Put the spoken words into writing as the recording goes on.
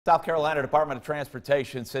South Carolina Department of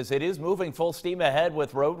Transportation says it is moving full steam ahead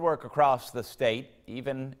with road work across the state,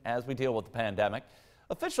 even as we deal with the pandemic.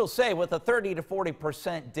 Officials say with a 30 to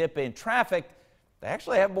 40% dip in traffic, they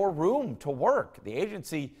actually have more room to work. The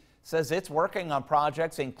agency says it's working on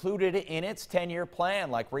projects included in its 10-year plan,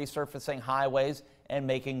 like resurfacing highways and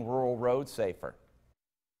making rural roads safer.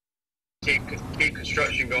 Keep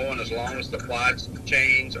construction going as long as the flights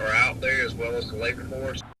chains are out there, as well as the labor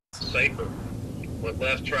force. Safer. With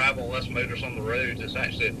less travel, less motors on the roads, it's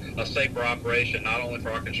actually a safer operation, not only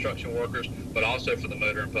for our construction workers, but also for the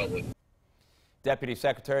motoring public. Deputy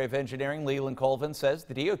Secretary of Engineering Leland Colvin says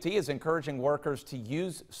the DOT is encouraging workers to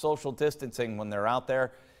use social distancing when they're out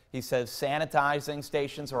there. He says sanitizing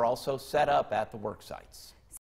stations are also set up at the work sites.